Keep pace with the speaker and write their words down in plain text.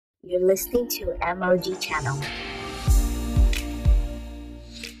You're listening to MOG Channel.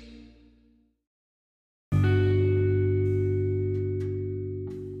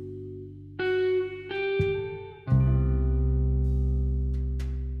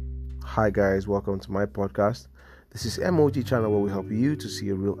 Hi guys, welcome to my podcast. This is MOG Channel, where we help you to see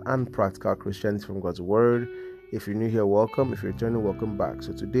a real and practical Christianity from God's Word. If you're new here, welcome. If you're returning, welcome back.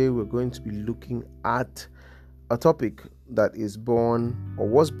 So today we're going to be looking at a topic that is born or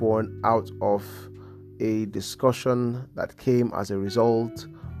was born out of a discussion that came as a result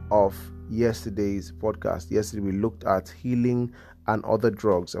of yesterday's podcast. Yesterday we looked at healing and other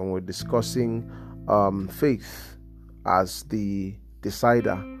drugs, and we're discussing faith as the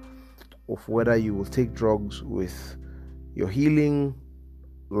decider of whether you will take drugs with your healing,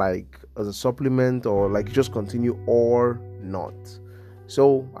 like as a supplement, or like just continue or not.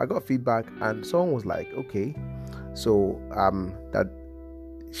 So I got feedback, and someone was like, okay, so that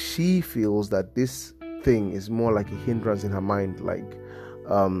she feels that this thing is more like a hindrance in her mind, like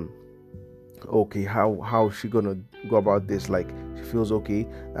okay, how is she gonna go about this? Like, she feels, okay,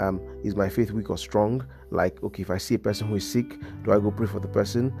 is my faith weak or strong? Like, okay, if I see a person who is sick, do I go pray for the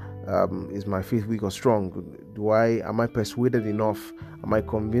person? Is my faith weak or strong? Am I persuaded enough? Am I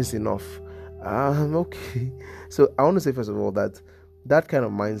convinced enough? Okay. So I want to say, first of all, that kind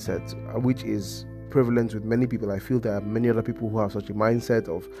of mindset, which is prevalent with many people, I feel there are many other people who have such a mindset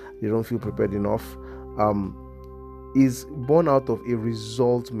of they don't feel prepared enough, is born out of a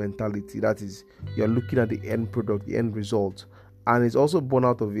result mentality. That is, you're looking at the end product, the end result. And it's also born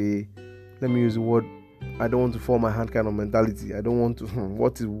out of a, let me use the word, I don't want to fall my hand kind of mentality. I don't want to,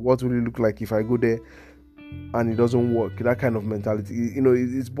 what will it look like if I go there and it doesn't work? That kind of mentality,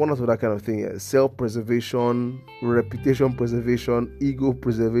 it's born out of that kind of thing. Self-preservation, reputation preservation, ego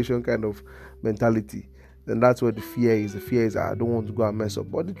preservation kind of mentality. Then that's where the fear is. The fear is, I don't want to go and mess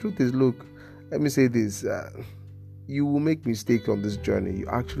up. But the truth is, look, let me say this, you will make mistakes on this journey. You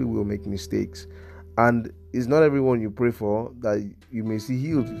actually will make mistakes. And it's not everyone you pray for that you may see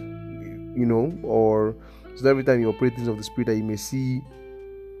healed, or it's not every time you operate things of the Spirit that you may see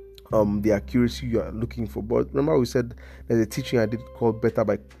the accuracy you are looking for. But remember, we said there's a teaching I did called Better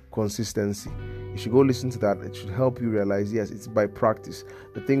by Consistency. You should go listen to that. It should help you realize, yes, it's by practice.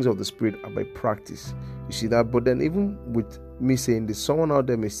 The things of the Spirit are by practice. You see that? But then, even with me saying this, someone out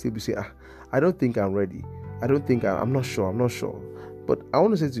there may still be saying, I don't think I'm ready. I don't think I'm not sure. But I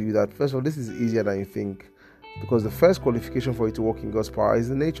want to say to you that, first of all, this is easier than you think, because the first qualification for you to walk in God's power is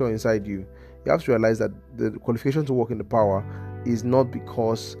the nature inside you. You have to realize that the qualification to walk in the power is not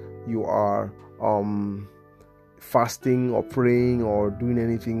because you are fasting or praying or doing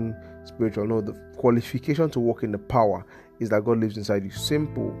anything spiritual. No, the qualification to walk in the power is that God lives inside you.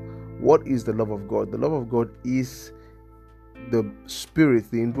 Simple. What is the love of God? The love of God is the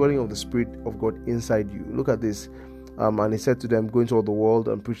Spirit, the indwelling of the Spirit of God inside you. Look at this. And he said to them, go into all the world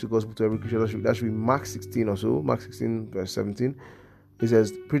and preach the gospel to every creature. That should be Mark 16 or so. Mark 16 verse 17. He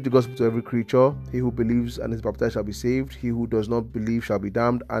says, preach the gospel to every creature. He who believes and is baptized shall be saved. He who does not believe shall be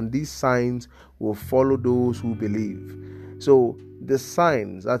damned. And these signs will follow those who believe. So the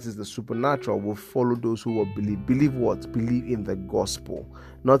signs, that is the supernatural, will follow those who will believe. Believe what? Believe in the gospel.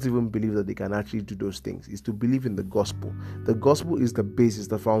 Not even believe that they can actually do those things. It's to believe in the gospel. The gospel is the basis,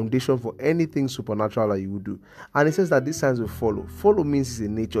 the foundation for anything supernatural that you will do. And it says that these signs will follow. Follow means it's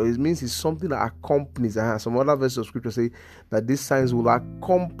in nature. It means it's something that accompanies. Some other verses of scripture say that these signs will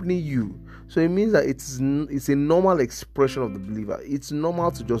accompany you. So it means that it's a normal expression of the believer. It's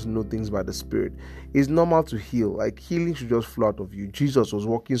normal to just know things by the Spirit. It's normal to heal. Like, healing should just flow out of you. Jesus was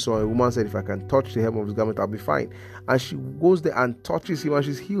walking, so a woman said, if I can touch the hem of his garment, I'll be fine. And she goes there and touches him and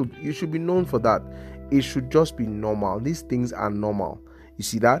she's healed. You should be known for that. It should just be normal. These things are normal. You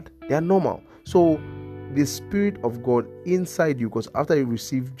see that? They are normal. So the Spirit of God inside you, because after you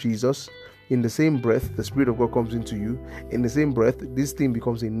receive Jesus, in the same breath, the Spirit of God comes into you. In the same breath, this thing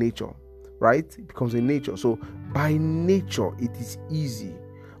becomes a nature. Right? It becomes a nature. So by nature, it is easy.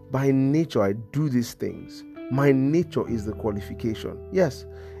 By nature, I do these things. My nature is the qualification. Yes,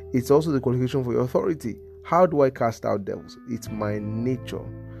 it's also the qualification for your authority. How do I cast out devils? It's my nature.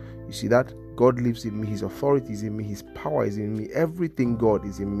 You see that? God lives in me. His authority is in me. His power is in me. Everything God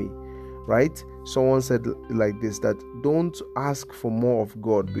is in me. Right? Someone said like this, that don't ask for more of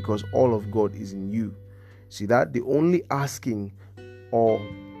God because all of God is in you. See that? The only asking or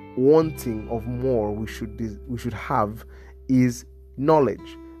wanting of more we should have is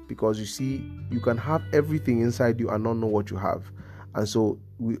knowledge, because you see, you can have everything inside you and not know what you have. And so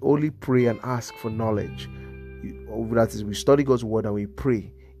we only pray and ask for knowledge. That is, we study God's word and we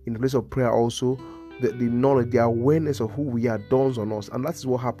pray. In the place of prayer also, the knowledge, the awareness of who we are dawns on us. And that's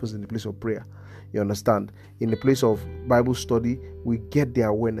what happens in the place of prayer. You understand? In the place of Bible study, we get the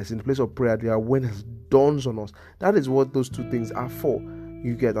awareness. In the place of prayer, the awareness dawns on us. That is what those two things are for.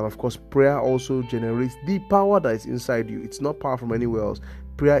 You get, and of course, prayer also generates the power that is inside you. It's not power from anywhere else.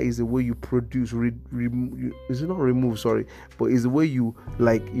 Prayer is the way you produce, is it not remove, sorry, but it's the way you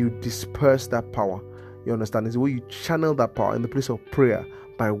disperse that power. You understand? It's the way you channel that power in the place of prayer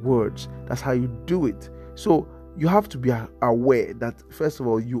by words. That's how you do it. So you have to be aware that, first of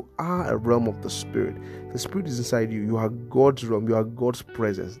all, you are a realm of the Spirit. The Spirit is inside you. You are God's realm. You are God's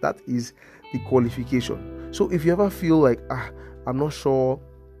presence. That is the qualification. So if you ever feel like, I'm not sure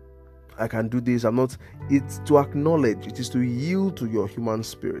I can do this, it's to acknowledge, it is to yield to your human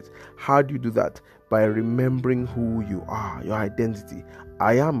spirit. How do you do that? By remembering who you are, your identity.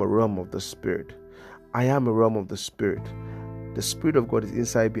 I am a realm of the Spirit. I am a realm of the Spirit. The Spirit of God is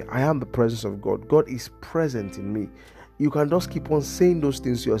inside me. I am the presence of God. God is present in me. You can just keep on saying those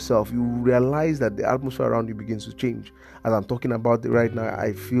things to yourself. You realize that the atmosphere around you begins to change. As I'm talking about it right now,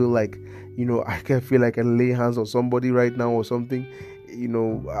 I feel like, I can feel like I can lay hands on somebody right now or something. If you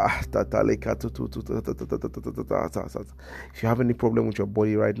have any problem with your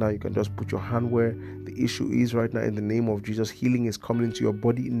body right now, you can just put your hand where the issue is right now in the name of Jesus. Healing is coming into your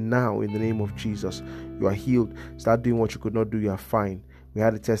body now in the name of Jesus. You are healed. Start doing what you could not do. You are fine. We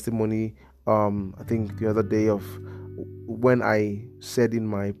had a testimony, I think the other day, of when I said in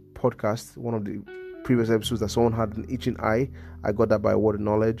my podcast, one of the previous episodes, that someone had an itching eye. I got that by word of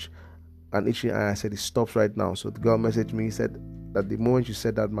knowledge. An itching eye, I said it stops right now. So the girl messaged me, said that the moment you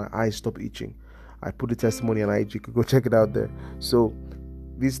said that, my eyes stopped itching. I put the testimony on IG. You could go check it out there. So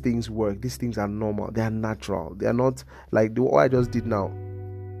these things work. These things are normal. They are natural. They are not like what I just did now.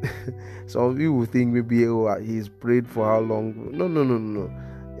 Some of you will think maybe, he's prayed for how long? No.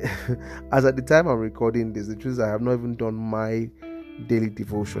 As at the time I'm recording this, the truth is I have not even done my daily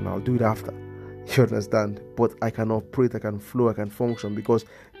devotion. I'll do it after. You understand? But I can operate, I can flow, I can function, because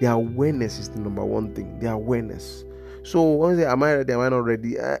the awareness is the number one thing. The awareness. So when you say, am I ready? Am I not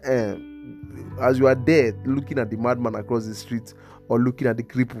ready? As you are there looking at the madman across the street or looking at the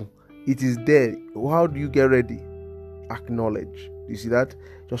cripple, it is there. How do you get ready? Acknowledge. You see that?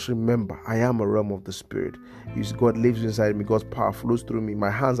 Just remember, I am a realm of the Spirit. You see, God lives inside me. God's power flows through me.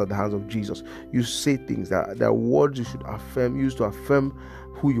 My hands are the hands of Jesus. You say things that are words you should affirm, use to affirm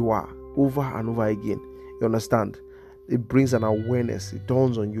who you are over and over again. You understand? It brings an awareness. It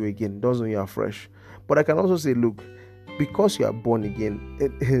dawns on you again. It dawns on you afresh. But I can also say, look, because you are born again,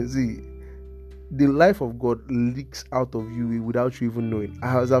 see, the life of God leaks out of you without you even knowing.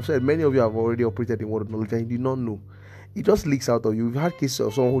 As I've said, many of you have already operated in word of knowledge and you did not know. It just leaks out of you. We've had cases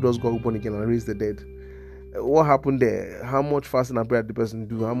of someone who just got born again and raised the dead. What happened there? How much fasting and prayer did the person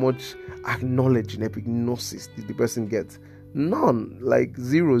do? How much acknowledging, epignosis did the person get? None. Like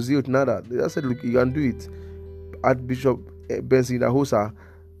zero, nada. They just said, look, you can do it. Archbishop Benson Idahosa,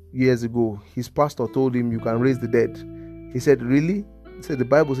 years ago, his pastor told him, you can raise the dead. He said, really? He said, the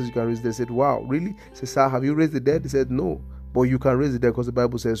Bible says you can raise the dead. He said, wow, really? He said, sir, have you raised the dead? He said, no, but you can raise the dead because the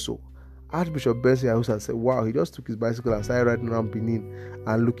Bible says so. Archbishop Benson Idahosa said, wow, he just took his bicycle and started riding around Benin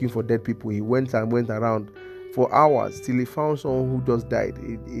and looking for dead people. He went around for hours till he found someone who just died,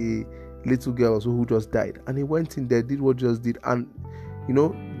 a little girl also who just died. And he went in there, did what just did, and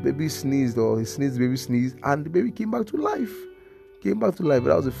baby sneezed, or he sneezed, baby sneezed, and the baby came back to life. But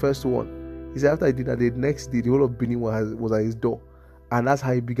that was the first one. He said after he did that, the next day, the whole of Benin was at his door. And that's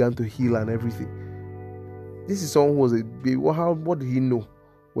how he began to heal and everything. This is someone who was a baby. What did he know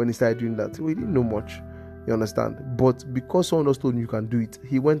when he started doing that? Well, he didn't know much. You understand? But because someone else told him you can do it,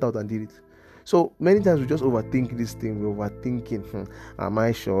 he went out and did it. So many times we just overthink this thing. We're overthinking. Am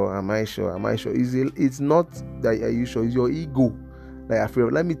I sure? It's not that are you sure? It's your ego.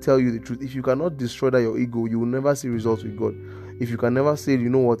 Let me tell you the truth. If you cannot destroy that your ego, you will never see results with God. If you can never say, you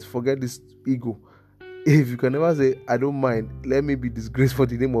know what, forget this ego. If you can never say, I don't mind, let me be disgraced for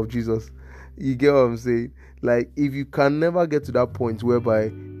the name of Jesus. You get what I'm saying? Like, if you can never get to that point whereby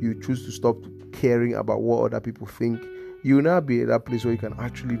you choose to stop caring about what other people think, you will now be at that place where you can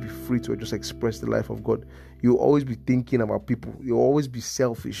actually be free to just express the life of God. You'll always be thinking about people. You'll always be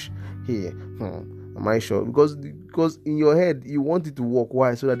selfish. Here, am I sure? Because in your head, you want it to work.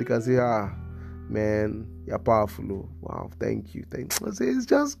 Why? So that they can say, man, you're powerful. Oh. Wow, thank you. I say, it's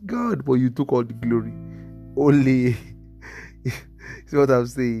just God, but you took all the glory. Only. See what I'm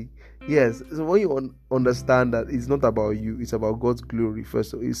saying? Yes. So when you understand that it's not about you, it's about God's glory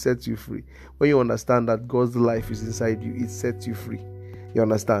first, it sets you free. When you understand that God's life is inside you, it sets you free. You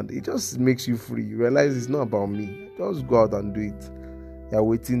understand? It just makes you free. You realize it's not about me. Just go out and do it. You're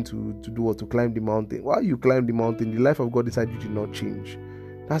waiting to do what? To climb the mountain. While you climb the mountain, the life of God inside you did not change.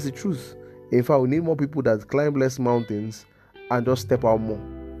 That's the truth. In fact, we need more people that climb less mountains and just step out more.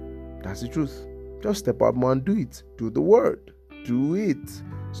 That's the truth. Just step out more and do it. Do the word. Do it.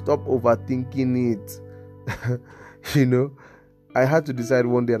 Stop overthinking it. I had to decide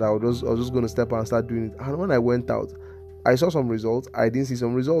one day that I was just going to step out and start doing it. And when I went out, I saw some results. I didn't see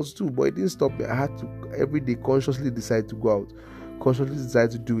some results too, but it didn't stop me. I had to every day consciously decide to go out. Consciously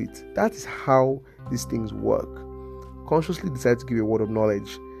decide to do it. That is how these things work. Consciously decide to give a word of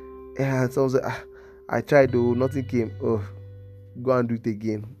knowledge. And so I was like, I tried though, nothing came. Oh, go and do it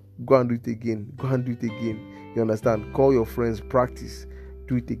again. Go and do it again. Go and do it again. You understand? Call your friends, practice,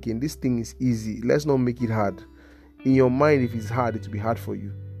 do it again. This thing is easy. Let's not make it hard. In your mind, if it's hard, it will be hard for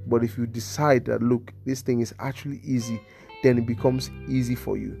you. But if you decide that, look, this thing is actually easy, then it becomes easy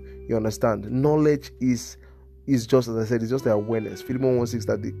for you. You understand? Knowledge is just, as I said, it's just the awareness. Philemon 1:6,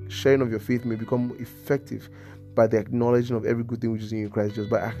 that the sharing of your faith may become effective by the acknowledging of every good thing which is in Christ. Just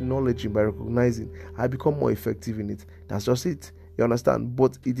by acknowledging, by recognizing, I become more effective in it. That's just it. You understand?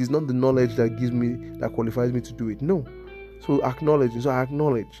 But it is not the knowledge that qualifies me to do it. No. So acknowledging. So I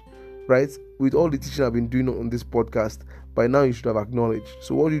acknowledge, right? With all the teaching I've been doing on this podcast, by now you should have acknowledged.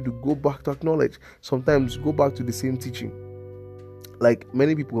 So what do you do? Go back to acknowledge. Sometimes go back to the same teaching. Like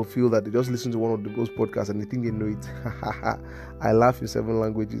many people feel that they just listen to one of those podcasts and they think they know it. I laugh in 7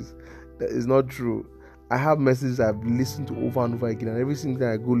 languages. That is not true. I have messages I've listened to over and over again, and every single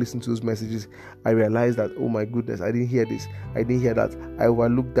time I go listen to those messages, I realize that, oh my goodness, I didn't hear this, I didn't hear that, I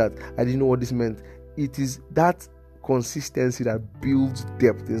overlooked that, I didn't know what this meant. It is that consistency that builds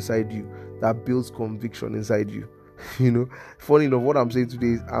depth inside you, that builds conviction inside you. Funny enough, what I'm saying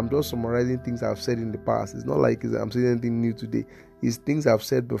today is I'm just summarizing things I've said in the past. It's not like I'm saying anything new today. It's things I've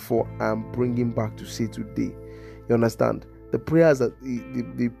said before I'm bringing back to say today. You understand? The prayers that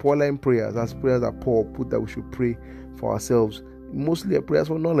the Pauline prayers, that's prayers that Paul put that we should pray for ourselves. Mostly a prayers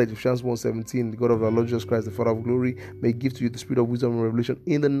for knowledge. Ephesians 1:17, the God of our Lord Jesus Christ, the Father of glory, may give to you the spirit of wisdom and revelation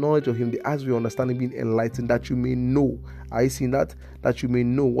in the knowledge of Him, the eyes of your understanding being enlightened, that you may know. Are you seeing that? That you may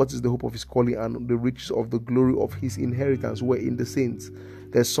know what is the hope of His calling and the riches of the glory of His inheritance, where in the saints.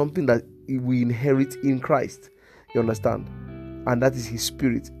 There's something that we inherit in Christ. You understand? And that is His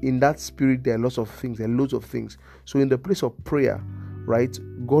Spirit. In that Spirit, there are lots of things, there are loads of things. So in the place of prayer, right,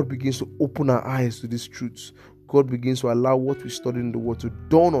 God begins to open our eyes to these truths. God begins to allow what we study in the Word to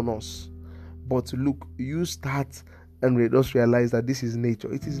dawn on us. But look, you start and we just realize that this is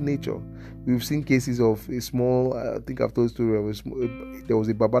nature. It is nature. We've seen cases of a small, I think I've told the story of there was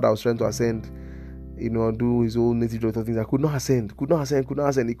a Baba that was trying to ascend, do his own native doctor things. I could not ascend.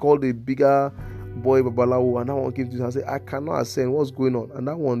 He called a bigger boy Babalawo, and that one came to him and said, I cannot ascend. What's going on? And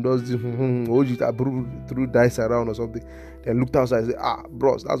that one does this, threw dice around or something. Then looked outside and said,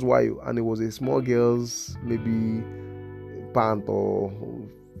 bros, that's why you. And it was a small girl's maybe pant or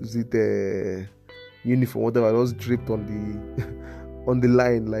is it a uniform, whatever. It was draped on the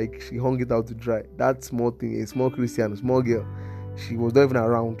line, like she hung it out to dry. That small thing, a small Christian, a small girl, she was not even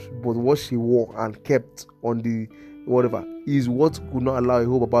around, but what she wore and kept on the whatever is what could not allow a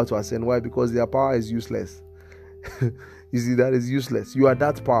whole Baba to ascend. Why? Because their power is useless. You see, that is useless. You are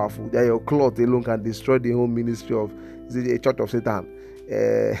that powerful that your cloth alone can destroy the whole ministry of a church of Satan.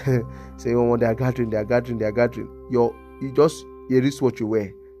 Say, when they are gathering. You just a wristwatch you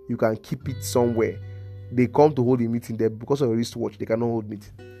wear. You can keep it somewhere. They come to hold a meeting there because of a wristwatch. They cannot hold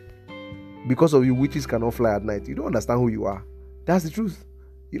meeting. Because of you, witches cannot fly at night. You don't understand who you are. That's the truth.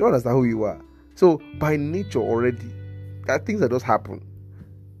 You don't understand who you are. So by nature already, there are things that just happen.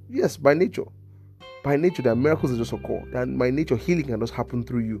 Yes, by nature. By nature, there are miracles that just occur. And by nature, healing can just happen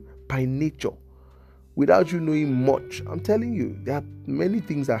through you. By nature. Without you knowing much. I'm telling you, there are many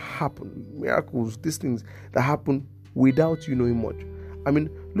things that happen. Miracles, these things that happen without you knowing much. I mean,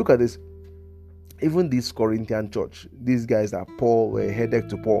 look at this. Even this Corinthian church, these guys that Paul were headed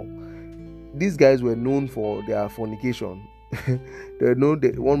to Paul. These guys were known for their fornication. They know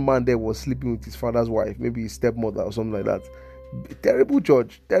that one man there was sleeping with his father's wife, maybe his stepmother or something like that. Terrible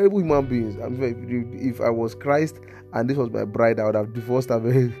church, terrible human beings. If I was Christ and this was my bride, I would have divorced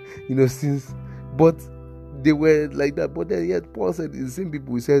her, since. But they were like that. But then yet Paul said, the same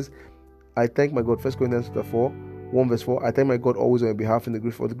people, he says, I thank my God. 1 Corinthians 1:4. I thank my God always on your behalf for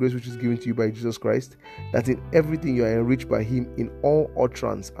the grace which is given to you by Jesus Christ, that in everything you are enriched by Him in all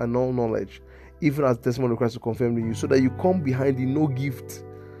utterance and all knowledge, even as the testimony of Christ will confirm in you, so that you come behind in no gift,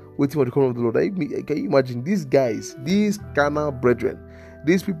 waiting for the coming of the Lord. Can you imagine these guys, these carnal brethren,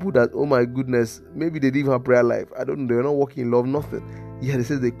 these people that, oh my goodness, maybe they didn't even have prayer life. I don't know, they're not walking in love, nothing. Yeah, they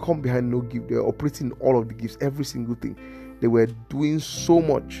say they come behind no gift. They're operating all of the gifts, every single thing. they were doing so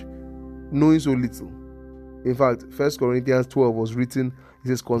much, knowing so little. In fact, 1 Corinthians 12 was written, it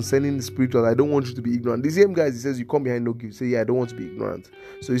says, concerning the spiritual, I don't want you to be ignorant. The same guys, he says, you come behind no gift. Say, yeah, I don't want to be ignorant.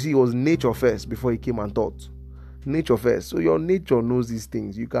 So you see, it was nature first before he came and taught. Nature first. So your nature knows these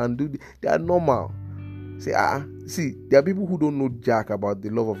things. You can do, they are normal. Say, see, there are people who don't know jack about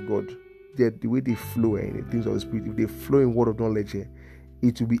the love of God. The way they flow in the things of the Spirit, if they flow in word of knowledge here,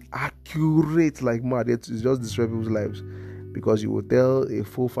 it will be accurate like mad. It's just destroy people's lives. Because you will tell a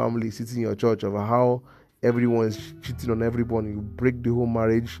full family sitting in your church about how everyone is cheating on everyone. You break the whole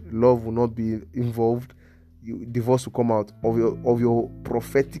marriage. Love will not be involved. Divorce will come out of your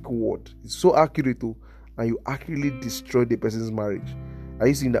prophetic word. It's so accurate too, and you accurately destroy the person's marriage. Are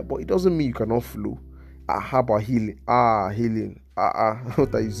you seeing that? But it doesn't mean you cannot flow. How about healing? Healing.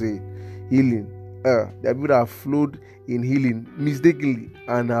 What are you saying? Healing. There are people that have flowed in healing mistakenly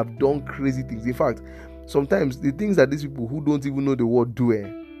and have done crazy things. In fact, sometimes the things that these people who don't even know the word do,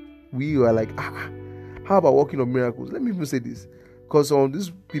 we are like, how about working on miracles? Let me even say this, because some of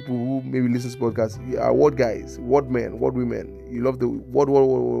these people who maybe listen to podcasts are word guys, word men, word women. You love the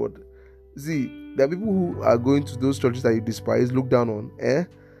word. See, there are people who are going to those churches that you despise, look down on,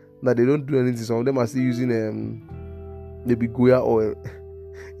 that they don't do anything. Some of them are still using maybe Goya oil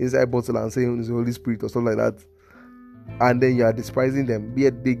inside bottle and saying it's the Holy Spirit or something like that, and then you are despising them.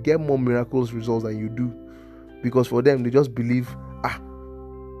 Yet they get more miracles results than you do, because for them they just believe,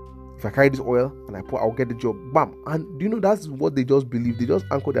 if I carry this oil and I'll get the job. Bam. And do you know that's what they just believe? They just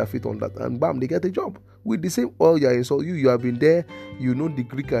anchor their faith on that, and bam, they get the job. With the same oil you are installed, you have been there, you know the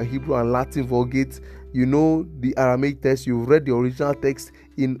Greek and Hebrew and Latin Vulgate, you know the Aramaic text, you've read the original text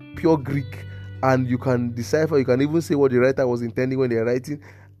in pure Greek, and you can decipher, you can even say what the writer was intending when they're writing,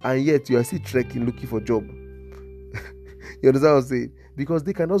 and yet you are still trekking looking for a job. You understand what I'm saying? Because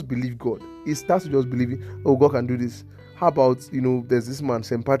they cannot believe God. It starts with just believing, oh, God can do this. How about, there's this man,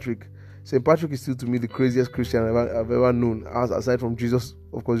 St. Patrick. St. Patrick is still to me the craziest Christian I've ever known, aside from Jesus.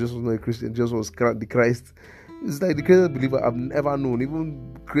 Of course, Jesus was not a Christian, Jesus was the Christ. It's like the craziest believer I've ever known,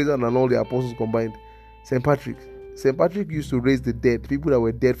 even crazier than all the apostles combined. St. Patrick used to raise the dead, people that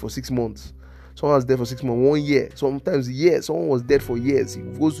were dead for 6 months. Someone was dead for 6 months, 1 year, sometimes years. Someone was dead for years. He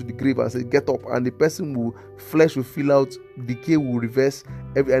goes to the grave and says, get up, and the person flesh will fill out, decay will reverse,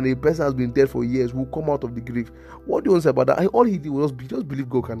 and the person has been dead for years will come out of the grave. What do you want to say about that? All he did was just believe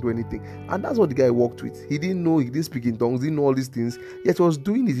God can do anything, and that's what the guy worked with. He didn't know, he didn't speak in tongues, didn't know all these things, yet he was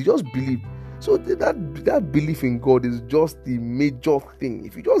doing it. He just believed. So that belief in God is just the major thing.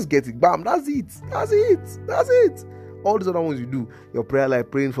 If you just get it, bam, that's it. All these other ones you do, your prayer life,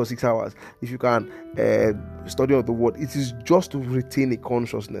 praying for 6 hours, if you can study of the word, it is just to retain a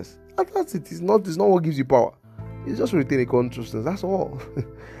consciousness. And that's it. It's not what gives you power. It's just to retain a consciousness. That's all.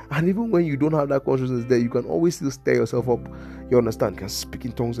 And even when you don't have that consciousness there, you can always still stir yourself up. You understand? You can speak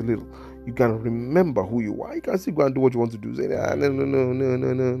in tongues a little. You can remember who you are. You can still go and do what you want to do. Say,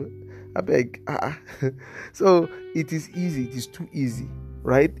 no. I beg. So it is easy. It is too easy,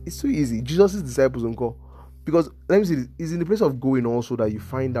 right? It's too easy. Jesus' disciples don't go. Because let me say this, it's in the place of going also that you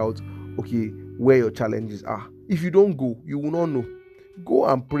find out, okay, where your challenges are. If you don't go, you will not know. Go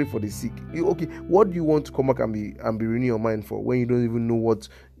and pray for the sick. What do you want to come back and be renewing your mind for when you don't even know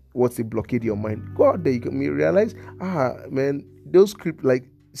what's a blockade in your mind? Go out there, you can realize, man, those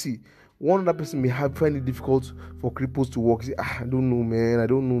one other person may find it difficult for cripples to walk. Say, I don't know, man. I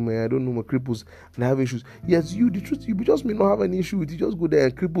don't know my cripples and I have issues. Yes, the truth, you just may not have any issue with it. You just go there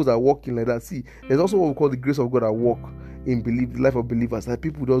and cripples are walking like that. See, there's also what we call the grace of God at work in the life of believers. That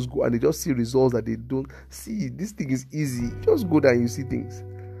people just go and they just see results that they don't see. This thing is easy. Just go there and you see things.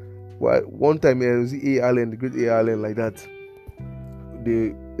 Well, one time, the great A. Allen, like that.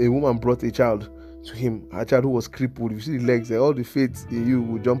 A woman brought a child to him, a child who was crippled. You see the legs, all the faith in you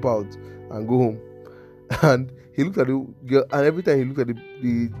will jump out and go home. And he looked at the girl, and every time he looked at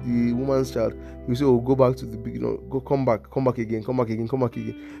the woman's child, he would say, "Oh, go back to the beginning, come back again."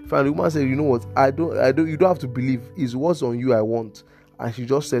 Finally, the woman said, "You know what? You don't have to believe. It's what's on you I want." And she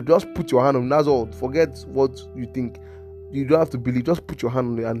just said, "Just put your hand on him. That's all. Forget what you think. You don't have to believe. Just put your hand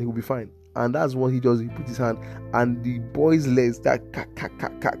on him, and he'll be fine." And that's what he does. He put his hand, and the boy's legs start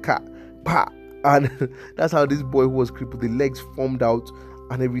pa. And that's how this boy who was crippled, the legs formed out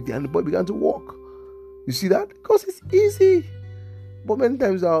and everything, and the boy began to walk. You see that? Because it's easy. But many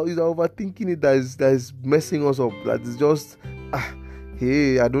times it's overthinking it that is messing us up. That is just,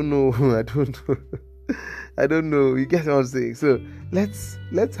 hey, I don't know. I don't know. You get what I'm saying? So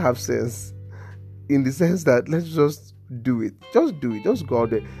let's have sense, in the sense that let's just do it. Just do it. Just go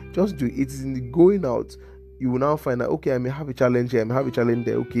out there. Just do it. It is in the going out. You will now find out, okay, I may have a challenge here, I may have a challenge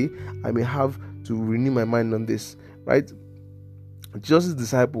there, okay, I may have to renew my mind on this, right? Jesus'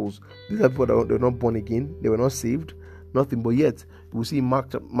 disciples, these are people that were not born again, they were not saved, nothing, but yet we see in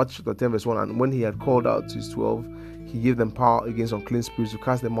Matthew chapter 10 verse 1, and when he had called out to his 12, he gave them power against unclean spirits to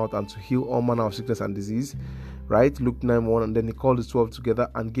cast them out and to heal all manner of sickness and disease, right? Luke 9:1, and then he called his 12 together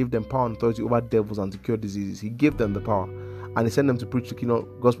and gave them power and authority over devils and to cure diseases. He gave them the power, and he sent them to preach the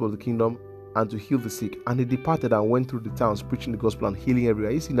gospel of the kingdom and to heal the sick. And he departed and went through the towns preaching the gospel and healing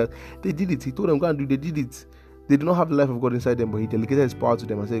everywhere. You see that they did it. He told them, go and do it. They did it. They did not have the life of God inside them, but he delegated his power to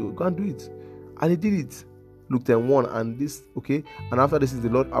them and said, go and do it. And he did it. Luke 10:1, and this, okay, and after this is the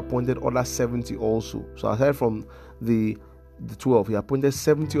Lord appointed other 70 also. So aside from the 12, he appointed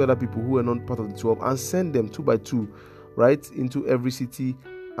 70 other people who were not part of the 12 and sent them 2 by 2, right, into every city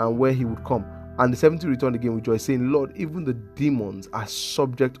and where he would come. And the 70 returned again with joy, saying, Lord, even the demons are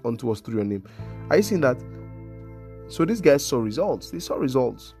subject unto us through your name. Are you seeing that? So these guys saw results. They saw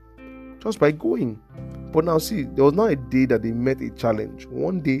results just by going. But now see, there was not a day that they met a challenge.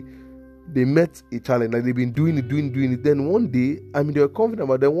 One day they met a challenge, like they've been doing it. Then one day, they were confident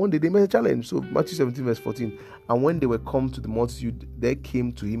about that. One day they met a challenge. So Matthew 17 verse 14, and when they were come to the multitude, there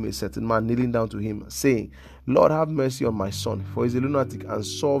came to him a certain man kneeling down to him, saying, Lord, have mercy on my son, for he is a lunatic and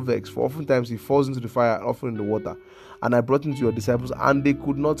sore vexed, for oftentimes he falls into the fire and often in the water. And I brought him to your disciples, and they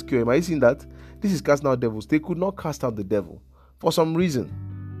could not cure him. Are you seeing that? This is casting out devils. They could not cast out the devil for some reason.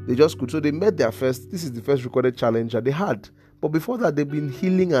 They just could. So they met their first. This is the first recorded challenge that they had. But before that, they've been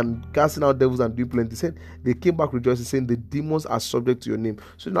healing and casting out devils and doing plenty. Said they came back rejoicing, saying the demons are subject to your name.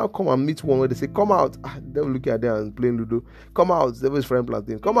 So now come and meet one where they say, come out. Devil looking at them and playing Ludo. Come out. Devil is friend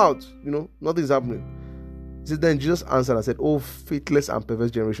planting. Come out. Nothing's happening. He said, then Jesus answered and said, oh, faithless and perverse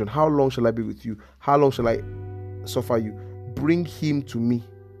generation, how long shall I be with you? How long shall I suffer you? Bring him to me.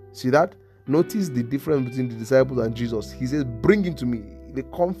 See that? Notice the difference between the disciples and Jesus. He says, bring him to me. The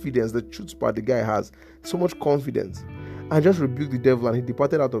confidence, the truth part the guy has. So much confidence. And just rebuked the devil, and he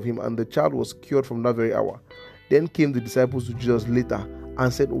departed out of him, and the child was cured from that very hour. Then came the disciples to Jesus later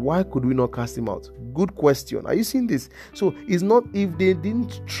and said, why could we not cast him out? Good question. Are you seeing this? So it's not, if they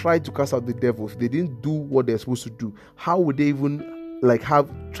didn't try to cast out the devil, if they didn't do what they're supposed to do, how would they even have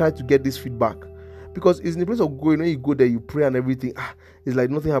tried to get this feedback? Because it's in the place of going, when you go there, you pray and everything, it's like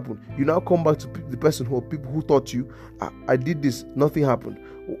nothing happened. You now come back to the person or people who taught you, I did this, nothing happened.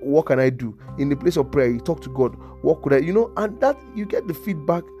 What can I do? In the place of prayer, you talk to God, what could I, and that you get the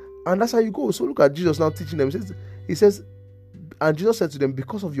feedback, and that's how you go. So look at Jesus now teaching them. He says, and Jesus said to them,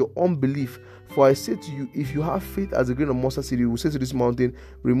 because of your unbelief, for I say to you, if you have faith as a grain of mustard seed, you will say to this mountain,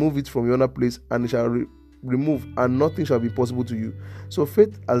 remove it from yonder place, and it shall remove, and nothing shall be possible to you. So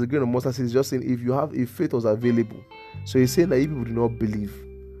faith as a grain of mustard seed is just saying, if faith was available. So he's saying that if people do not believe.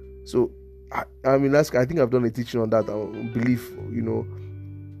 So I think I've done a teaching on that, belief,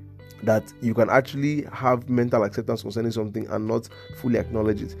 that you can actually have mental acceptance concerning something and not fully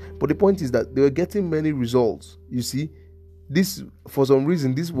acknowledge it. But the point is that they were getting many results. You see, this, for some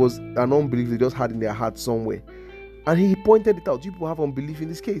reason, this was an unbelief they just had in their heart somewhere. And he pointed it out. People have unbelief in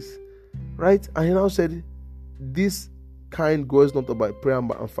this case, right? And he now said, this kind goes not by prayer and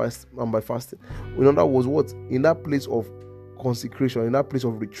by fasting. In other words, what? In that place of consecration, in that place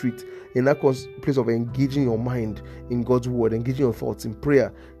of retreat, in that place of engaging your mind in God's word, engaging your thoughts in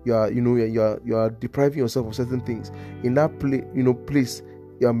prayer, you are depriving yourself of certain things. In that place,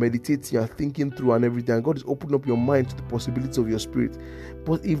 you are meditating, you are thinking through and everything, and God is opening up your mind to the possibilities of your spirit.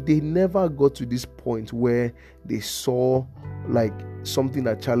 But if they never got to this point where they saw like something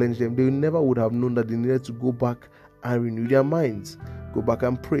that challenged them, they never would have known that they needed to go back and renew their minds, go back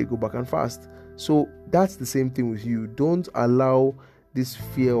and pray, go back and fast. So that's the same thing with you. Don't allow this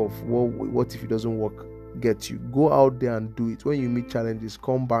fear of what if it doesn't work get you. Go out there and do it. When you meet challenges,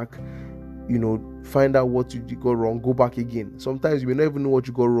 come back, find out what you got wrong, go back again. Sometimes you may not even know what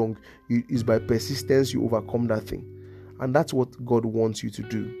you got wrong. It's by persistence you overcome that thing. And that's what God wants you to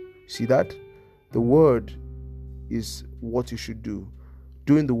do. See that? The word is what you should do.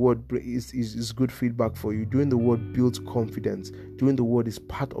 Doing the word is good feedback for you. Doing the word builds confidence. Doing the word is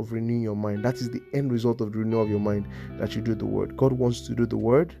part of renewing your mind. That is the end result of the renewal of your mind, that you do the word. God wants to do the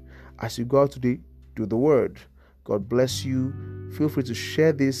word. As you go out today, do the word. God bless you. Feel free to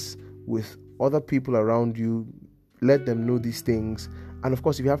share this with other people around you. Let them know these things. And of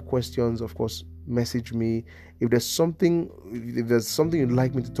course, if you have questions, of course, message me. If there's something you'd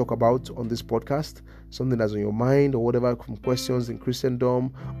like me to talk about on this podcast, something that's on your mind or whatever, from questions in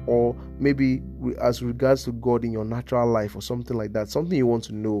Christendom, or maybe as regards to God in your natural life or something like that, something you want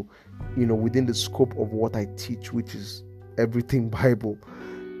to know, within the scope of what I teach, which is everything Bible,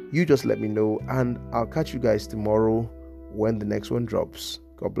 you just let me know, and I'll catch you guys tomorrow when the next one drops.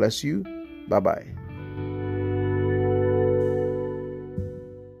 God bless you. Bye-bye.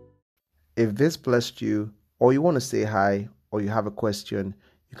 If this blessed you, or you want to say hi, or you have a question,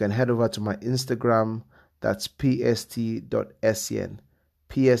 you can head over to my Instagram. That's pst.sen,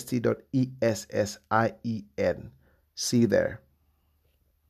 pst.essien. See you there.